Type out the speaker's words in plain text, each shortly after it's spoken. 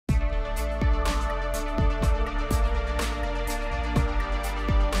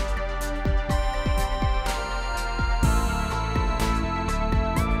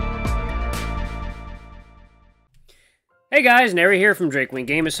Hey guys, Nary here from Drakewing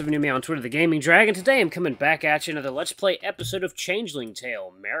Gamers, have new me on Twitter, the Gaming Dragon. Today I'm coming back at you another Let's Play episode of Changeling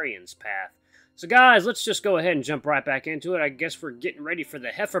Tale, Marion's Path. So guys, let's just go ahead and jump right back into it. I guess we're getting ready for the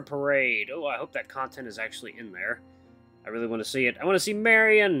Heifer Parade. Oh, I hope that content is actually in there. I really want to see it. I want to see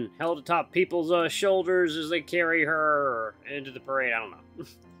Marion held atop people's shoulders as they carry her into the parade. I don't know.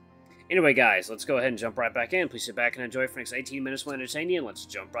 Anyway, guys, let's go ahead and jump right back in. Please sit back and enjoy for the next 18 minutes while entertaining you. And let's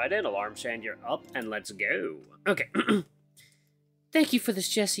jump right in. Alarm sound, you're up, and let's go. Okay. Thank you for this,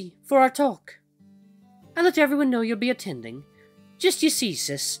 Jessie, for our talk. I let everyone know you'll be attending. Just you see,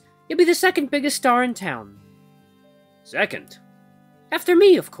 sis, you'll be the second biggest star in town. Second? After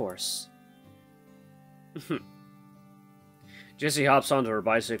me, of course. Jessie hops onto her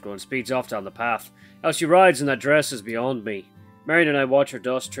bicycle and speeds off down the path. How she rides in that dress is beyond me. Marion and I watch her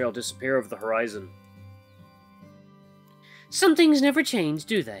dust trail disappear over the horizon. Some things never change,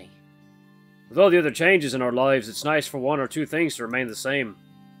 do they? With all the other changes in our lives, it's nice for one or two things to remain the same.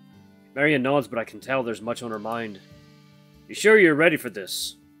 Marion nods, but I can tell there's much on her mind. You sure you're ready for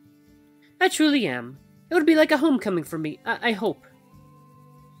this? I truly am. It would be like a homecoming for me, I hope.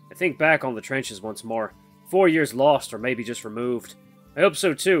 I think back on the trenches once more. 4 years lost, or maybe just removed. I hope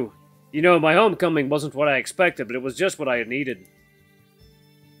so too. You know, my homecoming wasn't what I expected, but it was just what I had needed.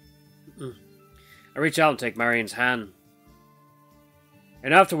 I reach out and take Marion's hand.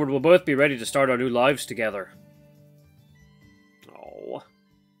 And afterward, we'll both be ready to start our new lives together. Oh.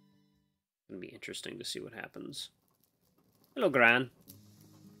 It's gonna be interesting to see what happens. Hello, Gran.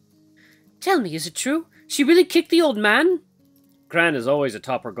 Tell me, is it true? She really kicked the old man? Gran is always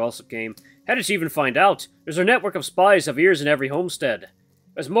atop her gossip game. How did she even find out? There's her network of spies have ears in every homestead.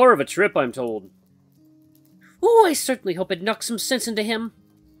 It's more of a trip, I'm told. Oh, I certainly hope it knocks some sense into him.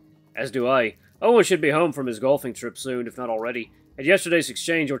 As do I. Owen should be home from his golfing trip soon, if not already. Had yesterday's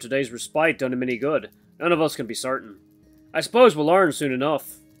exchange or today's respite done him any good? None of us can be certain. I suppose we'll learn soon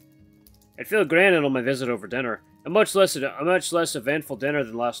enough. I'd feel grand on my visit over dinner. A much less eventful dinner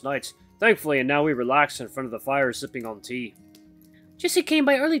than last night's, thankfully, and now we relax in front of the fire sipping on tea. Jessie came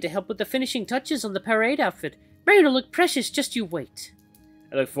by early to help with the finishing touches on the parade outfit. Marion will look precious, just you wait.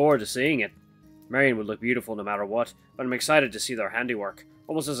 I look forward to seeing it. Marion would look beautiful no matter what, but I'm excited to see their handiwork.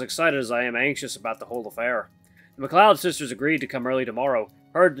 Almost as excited as I am anxious about the whole affair. The McLeod sisters agreed to come early tomorrow,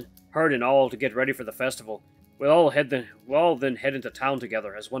 herd and all, to get ready for the festival. We'll all then head into town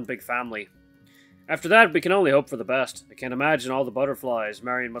together as one big family. After that, we can only hope for the best. I can't imagine all the butterflies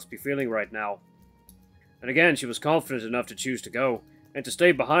Marion must be feeling right now. And again, she was confident enough to choose to go, and to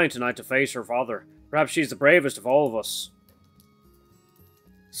stay behind tonight to face her father. Perhaps she's the bravest of all of us.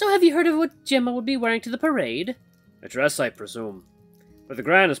 So have you heard of what Gemma will be wearing to the parade? A dress, I presume. Whether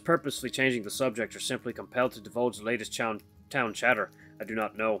Gran is purposely changing the subject or simply compelled to divulge the latest town chatter, I do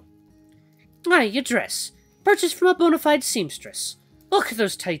not know. Aye, a dress. Purchased from a bona fide seamstress. Look at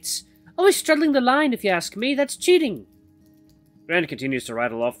those tights. Always straddling the line, if you ask me. That's cheating. Gran continues to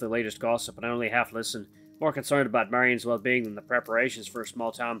rattle off the latest gossip, and I only half listen, more concerned about Marion's well-being than the preparations for a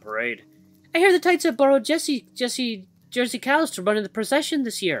small-town parade. I hear the tights have borrowed Jersey cows to run in the procession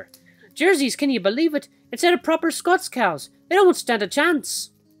this year. Jerseys, can you believe it? Instead of proper Scots cows. They don't stand a chance.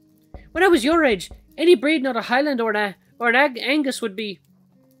 When I was your age, any breed, not a Highland or an Angus, would be...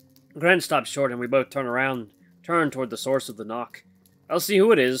 Gran stops short and we both turn toward the source of the knock. I'll see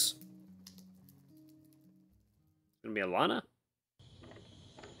who it is. Gonna be Alana?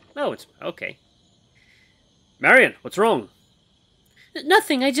 No, it's... okay. Marion, what's wrong?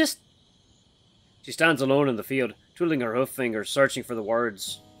 Nothing, I just... She stands alone in the field, twiddling her hoof fingers, searching for the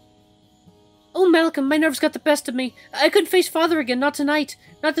words. Oh, Malcolm, my nerves got the best of me. I couldn't face Father again, not tonight.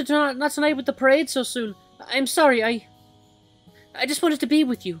 Not tonight with the parade so soon. I'm sorry, I just wanted to be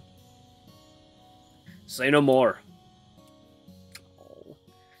with you. Say no more. Oh.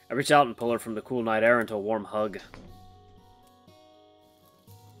 I reach out and pull her from the cool night air into a warm hug.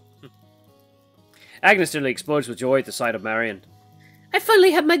 Agnes nearly explodes with joy at the sight of Marion. I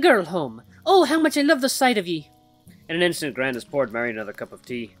finally have my girl home. Oh, how much I love the sight of ye. In an instant, Gran has poured Marion another cup of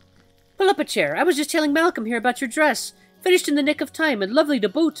tea. Pull up a chair. I was just telling Malcolm here about your dress. Finished in the nick of time and lovely to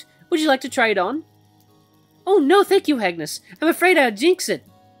boot. Would you like to try it on? Oh, no, thank you, Agnes. I'm afraid I'd jinx it.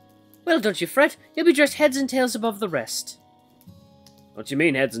 Well, don't you fret. You'll be dressed heads and tails above the rest. What you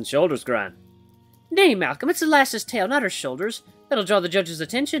mean, heads and shoulders, Gran? Nay, Malcolm, it's the lass's tail, not her shoulders. That'll draw the judge's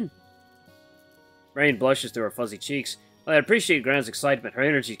attention. Marion blushes through her fuzzy cheeks. While I appreciate Gran's excitement, her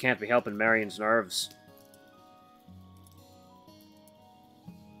energy can't be helping Marion's nerves.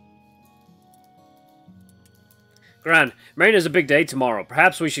 Gran, Marion has a big day tomorrow.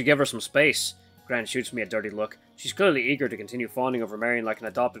 Perhaps we should give her some space. Gran shoots me a dirty look. She's clearly eager to continue fawning over Marion like an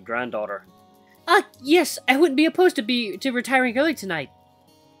adopted granddaughter. Yes, I wouldn't be opposed to retiring early tonight.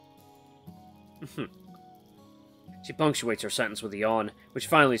 She punctuates her sentence with a yawn, which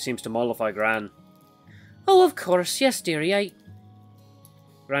finally seems to mollify Gran. Oh, of course, yes, dearie,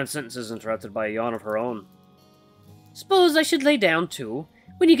 Gran's sentence is interrupted by a yawn of her own. Suppose I should lay down, too.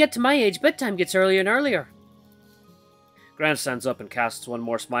 When you get to my age, bedtime gets earlier and earlier. Gran stands up and casts one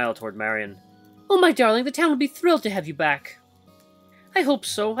more smile toward Marion. Oh, my darling, the town will be thrilled to have you back. I hope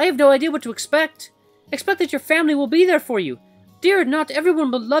so. I have no idea what to expect. Expect that your family will be there for you. Dear, not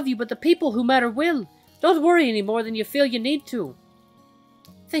everyone will love you, but the people who matter will. Don't worry any more than you feel you need to.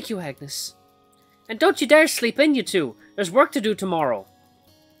 Thank you, Agnes. And don't you dare sleep in, you two. There's work to do tomorrow.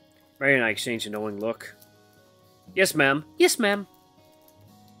 Marion and I exchange a knowing look. Yes, ma'am. Yes, ma'am.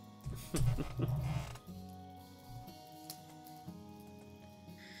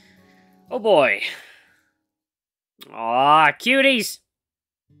 Oh boy. Aw, cuties!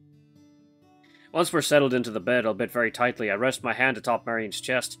 Once we're settled into the bed, albeit very tightly, I rest my hand atop Marion's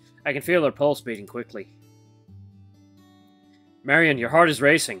chest. I can feel her pulse beating quickly. Marion, your heart is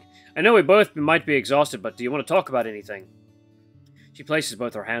racing. I know we both might be exhausted, but do you want to talk about anything? She places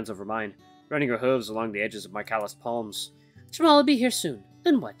both her hands over mine, running her hooves along the edges of my calloused palms. Tomorrow I'll be here soon.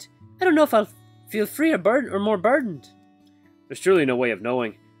 Then what? I don't know if I'll feel free or more burdened. There's truly no way of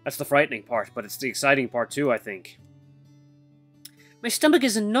knowing. That's the frightening part, but it's the exciting part too, I think. My stomach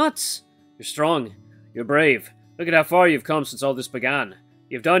is in knots. You're strong. You're brave. Look at how far you've come since all this began.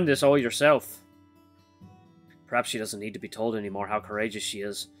 You've done this all yourself. Perhaps she doesn't need to be told anymore how courageous she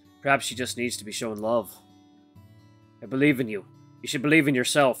is. Perhaps she just needs to be shown love. I believe in you. You should believe in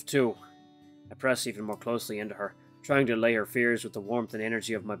yourself, too. I press even more closely into her, trying to allay her fears with the warmth and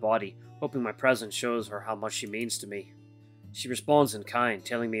energy of my body, hoping my presence shows her how much she means to me. She responds in kind,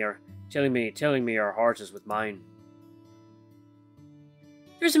 telling me her heart is with mine.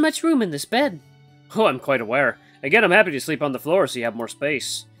 There isn't much room in this bed. Oh, I'm quite aware. Again, I'm happy to sleep on the floor so you have more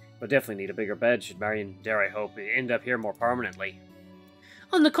space. But definitely need a bigger bed should Marion, dare I hope, end up here more permanently.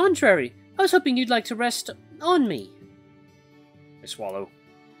 On the contrary, I was hoping you'd like to rest on me. I swallow.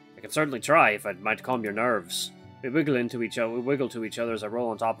 I can certainly try if it might calm your nerves. We wiggle to each other as I roll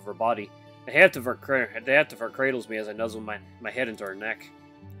on top of her body. The heft of her cradles me as I nuzzle my head into her neck.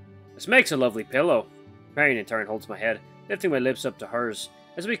 This makes a lovely pillow. Marion in turn holds my head, lifting my lips up to hers.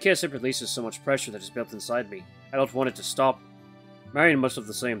 As we kiss, it releases so much pressure that is built inside me. I don't want it to stop. Marion must have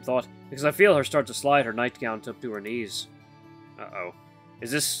the same thought, because I feel her start to slide her nightgown up to her knees. Uh-oh.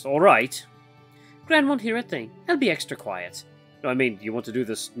 Is this alright? Gran won't hear a thing. I'll be extra quiet. No, I mean, you want to do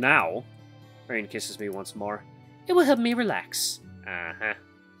this now? Marion kisses me once more. It will help me relax. Uh-huh.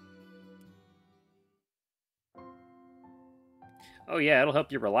 Oh yeah, it'll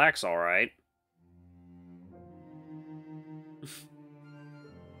help you relax, alright.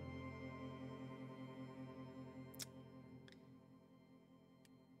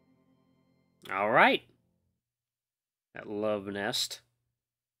 Alright. That love nest.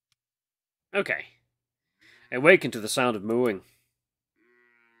 Okay. I awaken to the sound of mooing.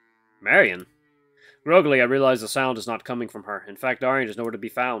 Marion? Groggily, I realize the sound is not coming from her. In fact, Marion is nowhere to be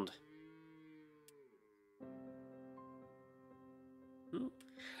found.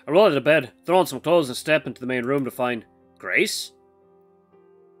 I roll out of bed, throw on some clothes, and step into the main room to find Grace?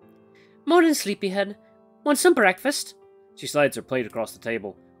 Morning, sleepyhead. Want some breakfast? She slides her plate across the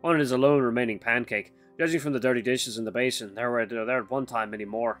table. On it is a lone remaining pancake. Judging from the dirty dishes in the basin, there were at one time many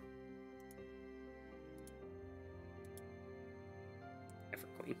more. Heifer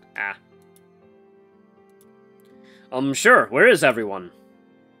Queen. Ah. Sure. Where is everyone?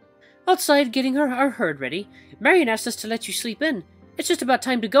 Outside, getting our herd ready. Marion asked us to let you sleep in. It's just about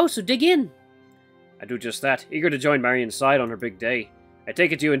time to go, so dig in. I do just that, eager to join Marion's side on her big day. I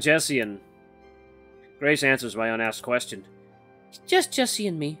take it you and Jessie and... Grace answers my unasked question. Just Jessie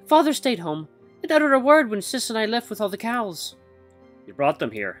and me. Father stayed home. It uttered a word when Sis and I left with all the cows. You brought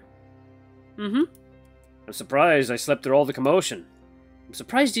them here? Mm-hmm. I'm surprised I slept through all the commotion. I'm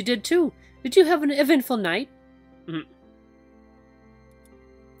surprised you did too. Did you have an eventful night? Mm-hmm.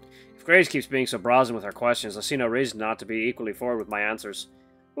 If Grace keeps being so brazen with her questions, I see no reason not to be equally forward with my answers.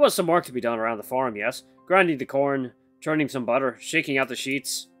 There was some work to be done around the farm, yes. Grinding the corn, churning some butter, shaking out the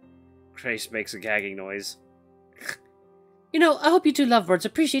sheets. Grace makes a gagging noise. You know, I hope you two lovebirds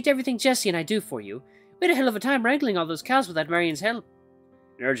appreciate everything Jessie and I do for you. We had a hell of a time wrangling all those cows without Marion's help.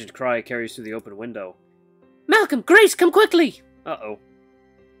 An urgent cry carries through the open window. Malcolm! Grace, come quickly! Uh-oh.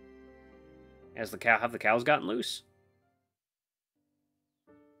 Have the cows gotten loose?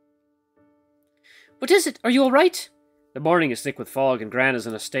 What is it? Are you all right? The morning is thick with fog and Gran is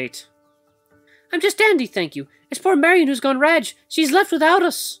in a state. I'm just dandy, thank you. It's poor Marion who's gone rag. She's left without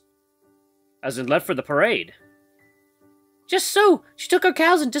us. As in left for the parade? Just so. She took our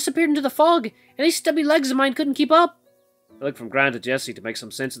cows and disappeared into the fog, and these stubby legs of mine couldn't keep up. I look from Gran to Jessie to make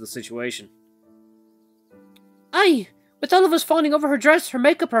some sense of the situation. Aye, with all of us fawning over her dress, her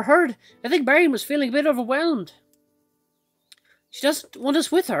makeup, her herd, I think Marion was feeling a bit overwhelmed. She doesn't want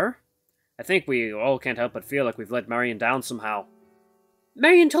us with her. I think we all can't help but feel like we've let Marion down somehow.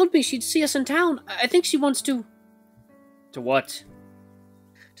 Marion told me she'd see us in town. I think she wants to... To what?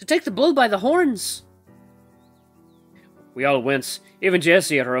 To take the bull by the horns. We all wince, even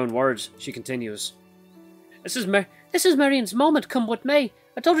Jessie at her own words. She continues. This is Marion's moment, come what may.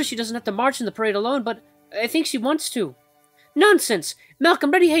 I told her she doesn't have to march in the parade alone, but I think she wants to. Nonsense!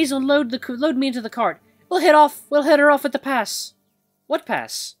 Malcolm, ready Hazel and load me into the cart. We'll head her off at the pass. What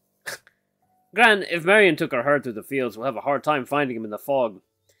pass? Gran, if Marion took her herd through the fields, we'll have a hard time finding him in the fog.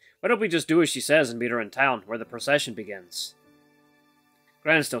 Why don't we just do as she says and meet her in town, where the procession begins?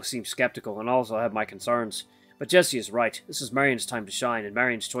 Gran still seems skeptical, and also I have my concerns. But Jessie is right. This is Marion's time to shine, and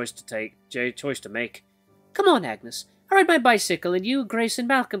Marion's choice to make. Come on, Agnes. I'll ride my bicycle, and you, Grace, and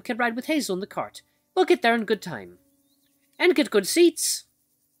Malcolm can ride with Hazel in the cart. We'll get there in good time. And get good seats.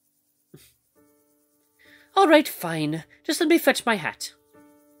 All right, fine. Just let me fetch my hat.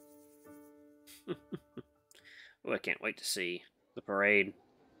 Oh, I can't wait to see the parade.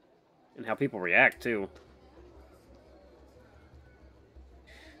 And how people react, too.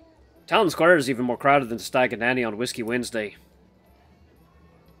 Town Square is even more crowded than Stag and Nanny on Whiskey Wednesday.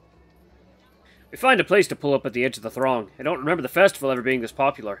 We find a place to pull up at the edge of the throng. I don't remember the festival ever being this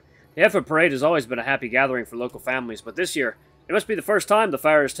popular. The Heifer Parade has always been a happy gathering for local families, but this year, it must be the first time the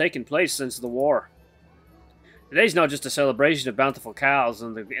fair has taken place since the war. Today's not just a celebration of bountiful cows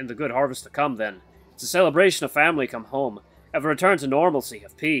and the good harvest to come, then. It's a celebration of family come home, of a return to normalcy,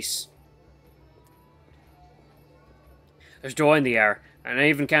 of peace. There's joy in the air, and I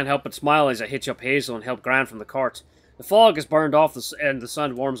even can't help but smile as I hitch up Hazel and help Gran from the cart. The fog has burned off and the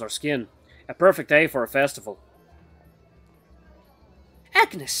sun warms our skin. A perfect day for a festival.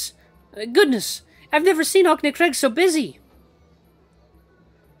 Agnes! Goodness! I've never seen Auchnacraig so busy!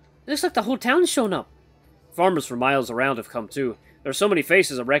 It looks like the whole town's shown up. Farmers from miles around have come too. There are so many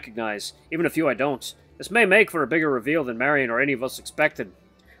faces I recognize, even a few I don't. This may make for a bigger reveal than Marion or any of us expected.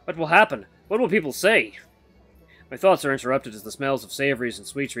 What will happen? What will people say? My thoughts are interrupted as the smells of savories and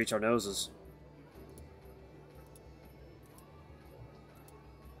sweets reach our noses.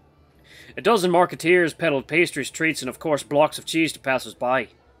 A dozen marketeers peddled pastries, treats, and of course blocks of cheese to passers-by.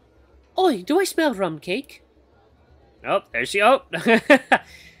 Oi, do I smell rum cake? Oh, there she... Oh!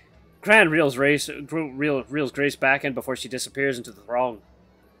 Gran reels Grace back in before she disappears into the throng.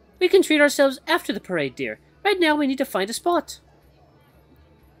 We can treat ourselves after the parade, dear. Right now we need to find a spot.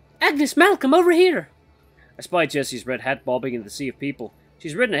 Agnes, Malcolm, over here! I spy Jessie's red hat bobbing in the sea of people.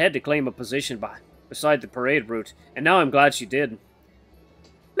 She's ridden ahead to claim a position beside the parade route, and now I'm glad she did.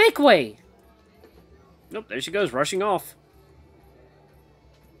 Make way! Nope, there she goes, rushing off.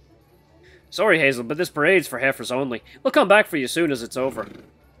 Sorry, Hazel, but this parade's for heifers only. We'll come back for you soon as it's over.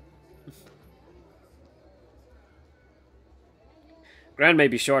 Gran may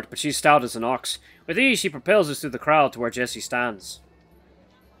be short, but she's stout as an ox. With ease, she propels us through the crowd to where Jessie stands.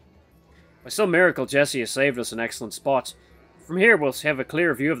 By some miracle, Jessie has saved us an excellent spot. From here, we'll have a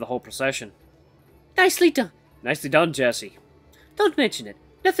clear view of the whole procession. Nicely done. Nicely done, Jessie. Don't mention it.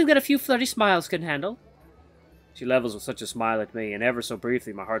 Nothing that a few flirty smiles can handle. She levels with such a smile at me, and ever so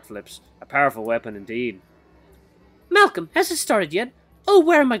briefly my heart flips. A powerful weapon indeed. Malcolm, has it started yet? Oh,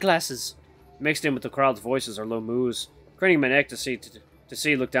 where are my glasses? Mixed in with the crowd's voices are low moos. Craning my neck to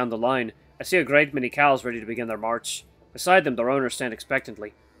see look down the line, I see a great many cows ready to begin their march. Beside them, their owners stand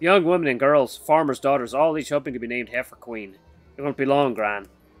expectantly. Young women and girls, farmers' daughters, all each hoping to be named Heifer Queen. It won't be long, Gran.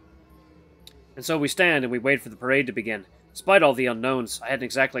 And so we stand and we wait for the parade to begin. Despite all the unknowns, I hadn't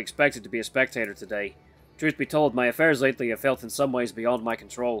exactly expected to be a spectator today. Truth be told, my affairs lately have felt in some ways beyond my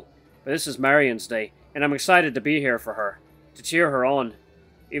control. But this is Marion's day, and I'm excited to be here for her. To cheer her on,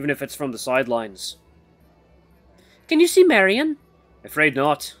 even if it's from the sidelines. Can you see Marion? Afraid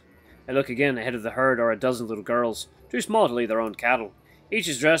not. I look again. Ahead of the herd are a dozen little girls, too small to lead their own cattle. Each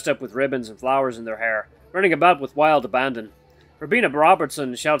is dressed up with ribbons and flowers in their hair, running about with wild abandon. Robina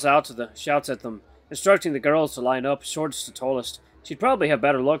Robertson shouts at them, instructing the girls to line up, shortest to tallest. She'd probably have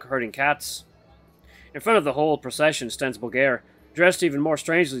better luck herding cats. In front of the whole procession stands Bulgaire, dressed even more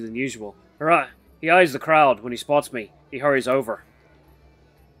strangely than usual. He eyes the crowd. When he spots me, he hurries over.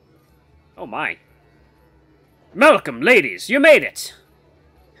 Oh my. Malcolm, ladies, you made it!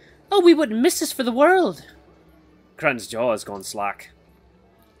 Oh, we wouldn't miss this for the world. Cran's jaw has gone slack.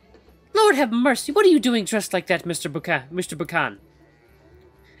 Lord have mercy, what are you doing dressed like that, Mr. Buchan?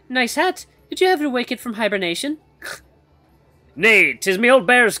 Nice hat. Did you ever wake it from hibernation? Nay, 'tis me old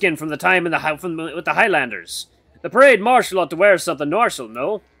bearskin from the time in the with the Highlanders. The parade marshal ought to wear something martial,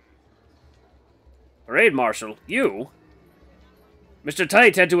 no? Parade marshal? You? Mr.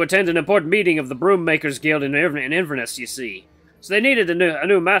 Tite had to attend an important meeting of the Broom Makers Guild in Inverness, you see. So they needed a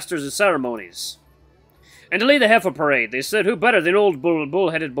new masters of ceremonies. And to lead the Heifer parade, they said who better than old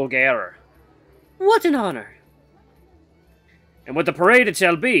bull-headed Bulgarer. What an honor! And with the parade it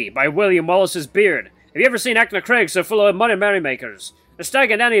shall be, by William Wallace's beard. Have you ever seen Ackna Craig so full of money merrymakers? The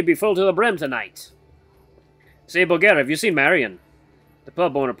stag and Annie be full to the brim tonight. Say, Bulgarer, have you seen Marion? The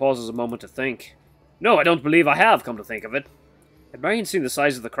pub owner pauses a moment to think. No, I don't believe I have, come to think of it. Had Marion seen the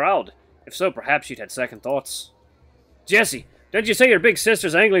size of the crowd? If so, perhaps she'd had second thoughts. Jessie, didn't you say your big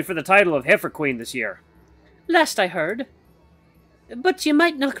sister's angling for the title of Heifer Queen this year? Last I heard. But you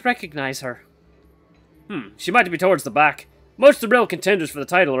might not recognize her. She might be towards the back. Most of the real contenders for the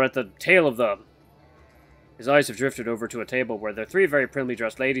title are at the tail of the... His eyes have drifted over to a table where the three very primly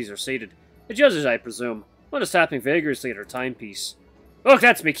dressed ladies are seated. The judges, I presume. One is tapping vigorously at her timepiece. Look,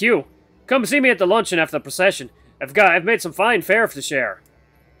 that's me cue. Come see me at the luncheon after the procession. I've made some fine fare to share.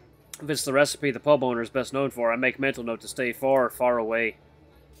 If it's the recipe the pub owner is best known for, I make mental note to stay far, far away.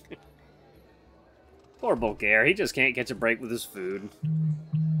 Poor Bulgarer, he just can't catch a break with his food.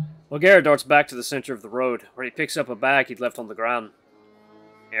 Bulgarer darts back to the center of the road, where he picks up a bag he'd left on the ground.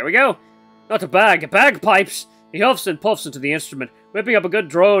 Here we go. Not a bagpipes! He huffs and puffs into the instrument, whipping up a good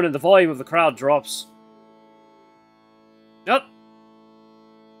drone, and the volume of the crowd drops. Up.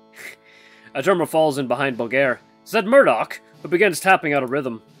 A drummer falls in behind Bulgarer. Is that Murdoch, who begins tapping out a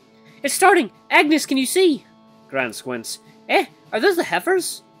rhythm? It's starting! Agnes, can you see? Gran squints. Are those the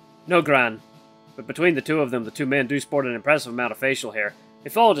heifers? No, Gran. But between the two of them, the two men do sport an impressive amount of facial hair. They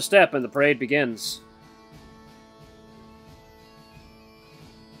follow to step, and the parade begins.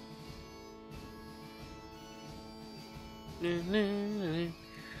 The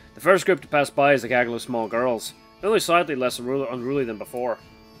first group to pass by is a gaggle of small girls, only slightly less unruly than before.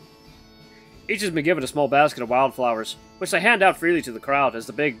 Each has been given a small basket of wildflowers, which they hand out freely to the crowd as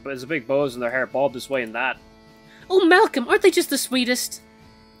the big bows in their hair bob this way and that. Oh, Malcolm, aren't they just the sweetest?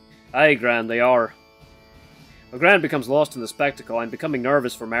 Aye, Gran, they are. But Gran becomes lost in the spectacle and becoming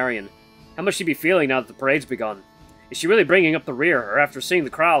nervous for Marion. How must she be feeling now that the parade's begun? Is she really bringing up the rear, or after seeing the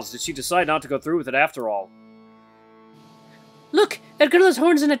crowds, did she decide not to go through with it after all? Look, that girl has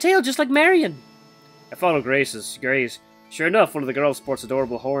horns and a tail just like Marion. I follow Grace. Sure enough, one of the girls sports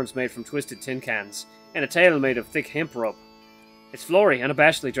adorable horns made from twisted tin cans, and a tail made of thick hemp rope. It's Flory,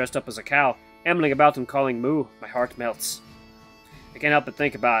 unabashedly dressed up as a cow, ambling about and calling moo. My heart melts. I can't help but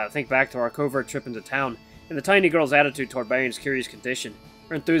think back to our covert trip into town, and the tiny girl's attitude toward Marion's curious condition,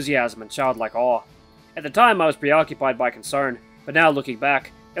 her enthusiasm and childlike awe. At the time, I was preoccupied by concern, but now, looking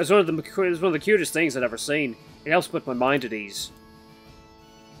back, it was one of the cutest things I'd ever seen. It helps put my mind at ease.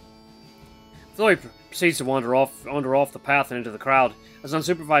 Flory proceeds to wander off the path and into the crowd, as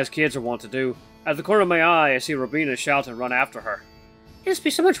unsupervised kids are wont to do. Out of the corner of my eye, I see Robina shout and run after her. It must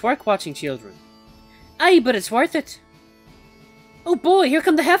be so much work watching children. Aye, but it's worth it. Oh boy, here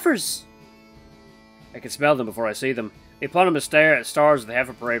come the heifers! I can smell them before I see them. The eponymous stars of the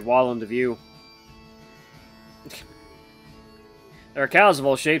heifer parade wall into view. There are cows of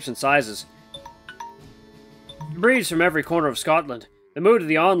all shapes and sizes. Breeds from every corner of Scotland. The mood of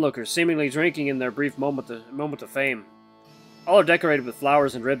the onlookers seemingly drinking in their brief moment of fame. All are decorated with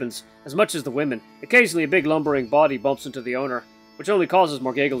flowers and ribbons, as much as the women. Occasionally a big lumbering body bumps into the owner, which only causes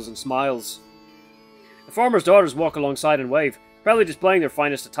more giggles and smiles. The farmers' daughters walk alongside and wave, proudly displaying their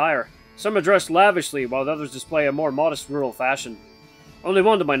finest attire. Some are dressed lavishly, while the others display a more modest rural fashion. Only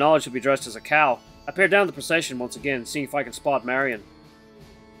one, to my knowledge, will be dressed as a cow. I peer down the procession once again, seeing if I can spot Marion.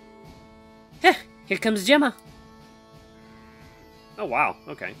 Heh, here comes Gemma. Oh wow,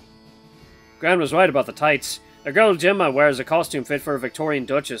 okay. Gran was right about the tights. The girl Gemma wears a costume fit for a Victorian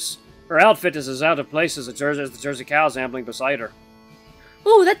duchess. Her outfit is as out of place as the Jersey cows ambling beside her.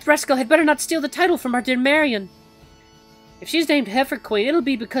 Ooh, that rascal had better not steal the title from our dear Marion. If she's named Heifer Queen, it'll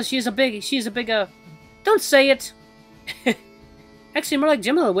be because she's a big, don't say it! Actually, more like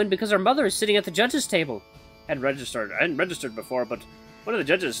Gemma will win because her mother is sitting at the judges' table. I hadn't registered before, but one of the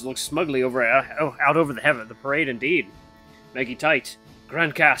judges looks smugly out over the parade indeed. Maggie Tight. Gran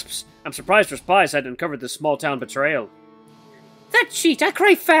gasps. I'm surprised her spies hadn't uncovered this small-town betrayal. That cheat! I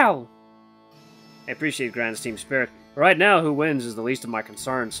cry foul! I appreciate Gran's team spirit, but right now who wins is the least of my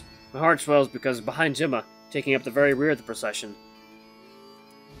concerns. My heart swells because behind Gemma, taking up the very rear of the procession.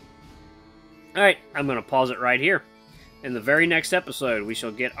 Alright, I'm going to pause it right here. In the very next episode, we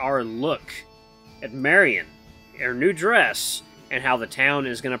shall get our look at Marion, her new dress, and how the town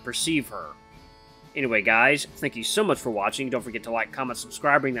is going to perceive her. Anyway, guys, thank you so much for watching. Don't forget to like, comment,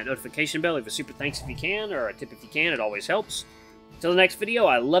 subscribe, ring that notification bell. Leave a super thanks if you can, or a tip if you can. It always helps. Until the next video,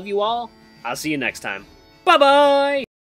 I love you all. I'll see you next time. Bye-bye!